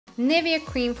NIVEA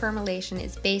cream formulation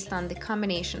is based on the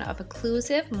combination of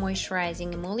occlusive,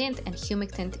 moisturizing emollient, and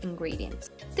humectant ingredients.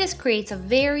 This creates a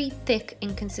very thick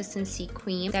in consistency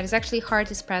cream that is actually hard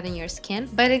to spread on your skin,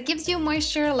 but it gives you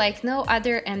moisture like no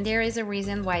other, and there is a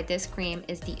reason why this cream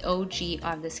is the OG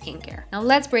of the skincare. Now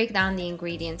let's break down the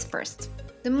ingredients first.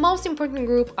 The most important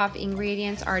group of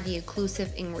ingredients are the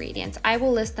occlusive ingredients. I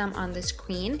will list them on the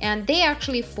screen, and they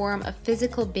actually form a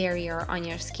physical barrier on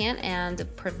your skin and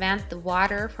prevent the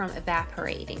water from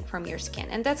evaporating from your skin,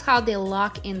 and that's how they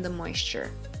lock in the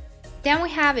moisture. Then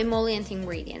we have emollient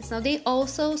ingredients. Now they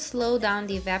also slow down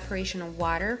the evaporation of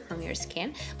water from your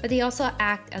skin, but they also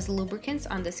act as lubricants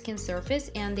on the skin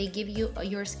surface, and they give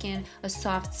your skin a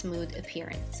soft, smooth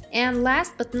appearance. And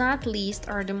last but not least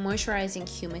are the moisturizing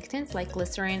humectants like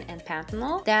glycerin and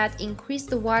panthenol that increase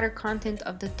the water content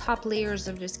of the top layers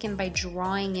of your skin by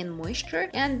drawing in moisture,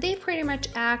 and they pretty much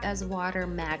act as water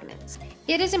magnets.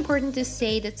 It is important to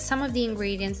say that some of the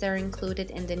ingredients that are included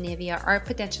in the NIVEA are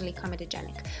potentially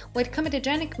comedogenic. What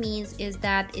comedogenic means is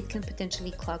that it can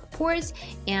potentially clog pores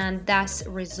and thus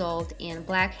result in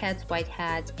blackheads,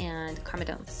 whiteheads, and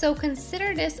comedones. So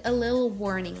consider this a little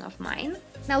warning of mine.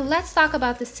 Now let's talk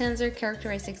about the sensor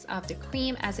characteristics of the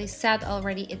cream. As I said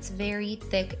already, it's very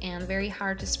thick and very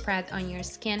hard to spread on your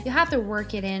skin. You have to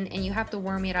work it in and you have to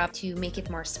warm it up to make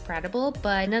it more spreadable,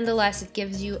 but nonetheless it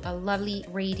gives you a lovely,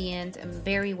 radiant, and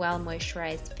very well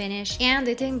moisturized finish. And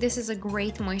I think this is a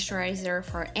great moisturizer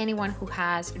for anyone who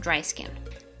has dry skin.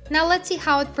 Now let's see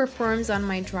how it performs on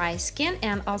my dry skin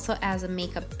and also as a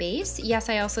makeup base. Yes,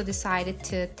 I also decided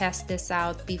to test this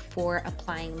out before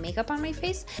applying makeup on my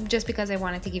face, just because I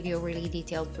wanted to give you a really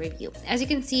detailed review. As you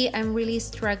can see, I'm really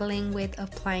struggling with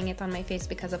applying it on my face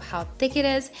because of how thick it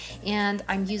is, and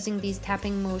I'm using these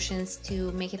tapping motions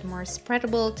to make it more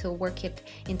spreadable, to work it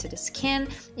into the skin.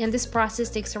 And this process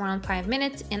takes around 5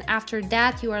 minutes, and after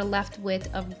that you are left with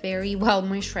a very well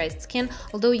moisturized skin.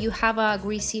 Although you have a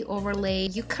greasy overlay,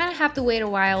 you kind of have to wait a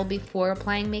while before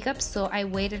applying makeup, so I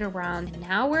waited around an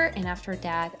hour, and after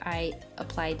that I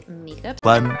applied makeup.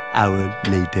 1 hour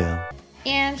later.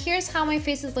 And here's how my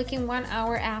face is looking 1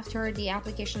 hour after the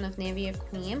application of NIVEA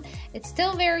cream. It's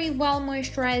still very well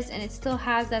moisturized, and it still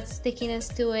has that stickiness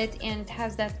to it, and it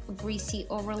has that greasy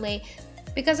overlay.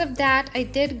 Because of that, I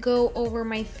did go over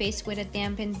my face with a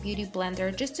dampened beauty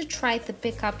blender just to try to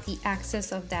pick up the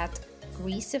excess of that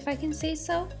grease, if I can say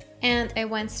so. And I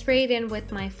went straight in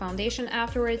with my foundation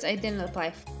afterwards. I didn't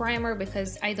apply primer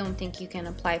because I don't think you can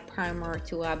apply primer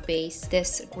to a base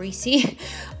this greasy.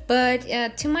 But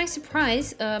to my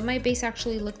surprise, my base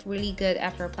actually looked really good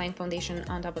after applying foundation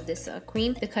on top of this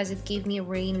cream, because it gave me a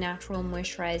really natural,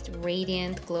 moisturized,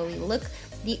 radiant, glowy look.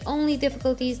 The only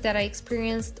difficulties that I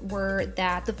experienced were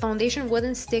that the foundation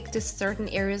wouldn't stick to certain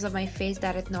areas of my face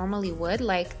that it normally would,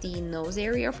 like the nose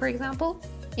area, for example.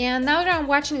 And now that I'm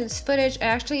watching this footage, I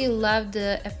actually love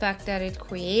the effect that it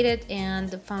created, and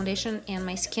the foundation and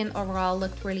my skin overall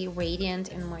looked really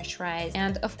radiant and moisturized.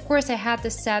 And of course I had to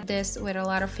set this with a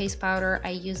lot of face powder.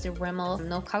 I used the Rimmel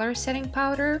no color setting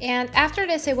powder. And after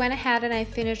this I went ahead and I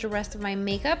finished the rest of my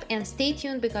makeup, and stay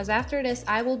tuned because after this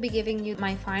I will be giving you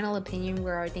my final opinion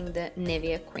regarding the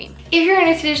NIVEA cream. If you're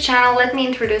new to this channel, let me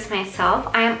introduce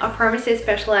myself. I am a pharmacist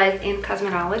specialized in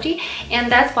cosmetology, and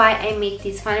that's why I make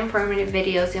these fun, informative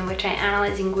videos in which I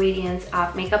analyze ingredients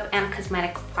of makeup and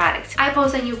cosmetic products. I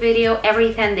post a new video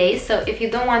every 10 days, so if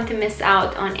you don't want to miss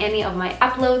out on any of my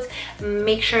uploads,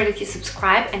 make sure that you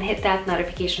subscribe and hit that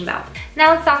notification bell.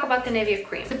 Now let's talk about the NIVEA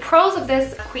cream. The pros of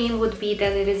this cream would be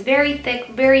that it is very thick,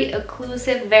 very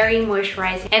occlusive, very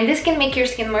moisturizing, and this can make your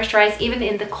skin moisturized even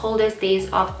in the coldest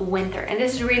days of winter, and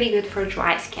this is really good for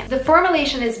dry skin. The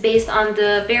formulation is based on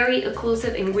the very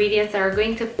occlusive ingredients that are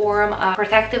going to form a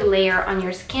protective layer on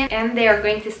your skin, and they are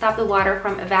going to stop the water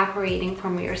from evaporating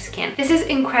from your skin. This is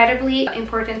incredibly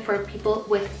important for people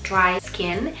with dry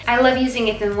skin. I love using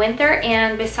it in winter,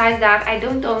 and besides that, I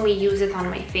don't only use it on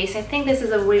my face. I think this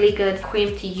is a really good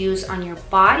cream to use on your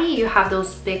body. You have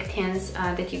those big tins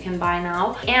that you can buy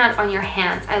now, and on your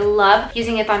hands. I love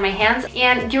using it on my hands,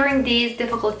 and during these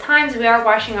difficult times we are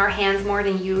washing our hands more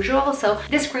than usual, so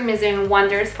this cream is doing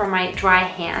wonders for my dry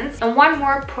hands. And one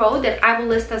more pro that I will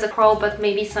list as a pro, but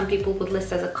maybe some people would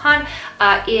list as a con,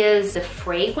 is the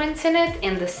fragrance in it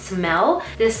and the smell.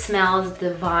 This smells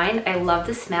divine. I love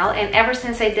the smell, and ever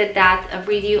since I did that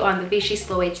review on the Vichy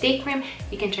Slow Age Day Cream,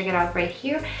 you can check it out right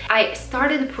here, I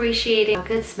started appreciating a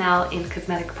good smell in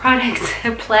cosmetic products,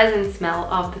 a pleasant smell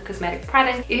of the cosmetic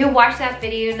products. If you watched that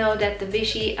video, you know that the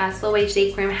Vichy Slow Age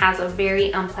Day Cream has a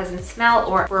very unpleasant smell,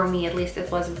 or for me at least it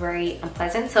was very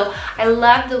unpleasant. So I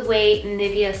love the way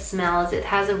NIVEA smells. It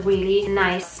has a really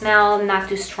nice smell, not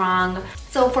too strong.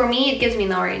 So for me, it gives me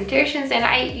no irritations, and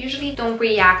I usually don't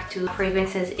react to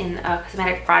fragrances in a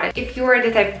cosmetic product. If you're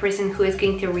the type of person who is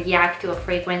going to react to a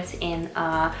fragrance in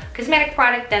a cosmetic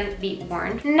product, then be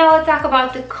warned. Now let's talk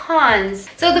about the cons.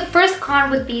 So the first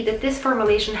con would be that this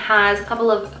formulation has a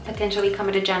couple of potentially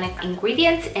comedogenic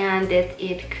ingredients and that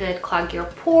it could clog your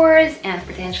pores and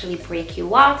potentially break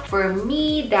you out. For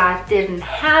me, that didn't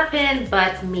happen,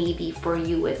 but maybe for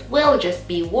you it will. Just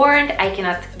be warned. I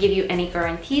cannot give you any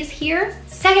guarantees here.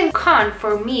 Second con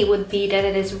for me would be that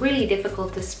it is really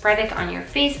difficult to spread it on your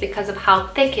face because of how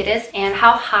thick it is and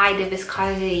how high the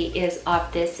viscosity is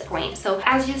of this cream. So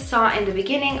as you saw in the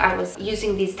beginning, I was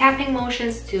using these tapping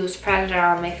motions to spread it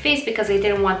around my face because I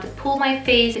didn't want to pull my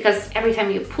face, because every time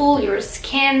you pull your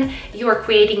skin, you are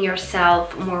creating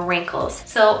yourself more wrinkles.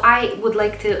 So I would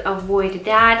like to avoid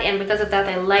that, and because of that,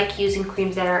 I like using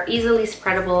creams that are easily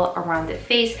spreadable around the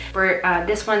face. For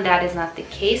this one, that is not the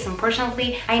case.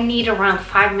 Unfortunately, I need around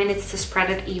 5 minutes to spread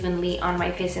it evenly on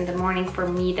my face in the morning. For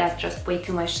me, that's just way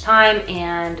too much time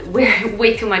and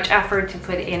way too much effort to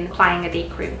put in applying a day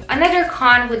cream. Another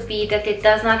con would be that it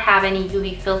does not have any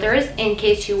UV filters. In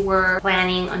case you were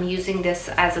planning on using this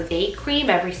as a day cream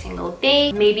every single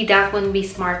day, maybe that wouldn't be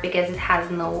smart because it has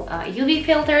no UV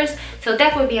filters. So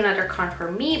that would be another con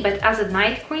for me, but as a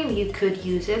night cream, you could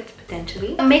use it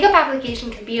potentially. A makeup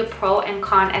application could be a pro and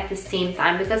con at the same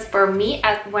time, because for me,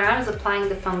 when I was applying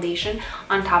the foundation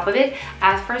on top of it,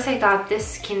 at first I thought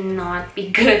this cannot be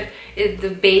good. The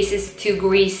base is too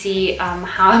greasy.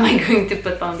 How am I going to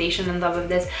put foundation on top of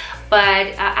this? But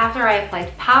after I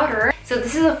applied powder, so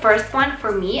this is the first one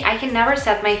for me. I can never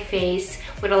set my face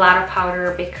with a lot of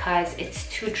powder because it's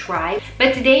too dry.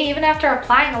 But today, even after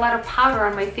applying a lot of powder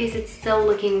on my face, it's still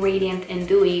looking radiant and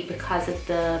dewy because of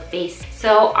the base.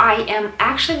 So I am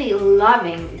actually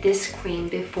loving this cream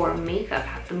before makeup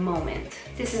at the moment.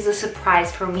 This is a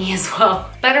surprise for me as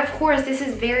well. But of course, this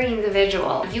is very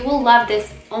individual. You will love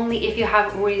this only if you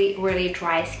have really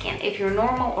dry skin. If you're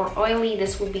normal or oily,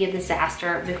 this will be a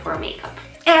disaster before makeup.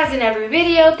 As in every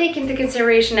video, take into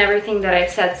consideration everything that I've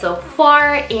said so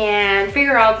far and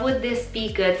figure out would this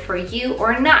be good for you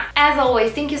or not. As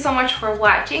always, thank you so much for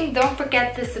watching. Don't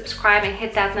forget to subscribe and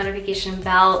hit that notification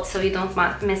bell so you don't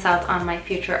miss out on my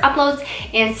future uploads,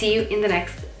 and see you in the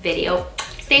next video.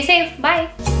 Stay safe.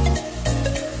 Bye.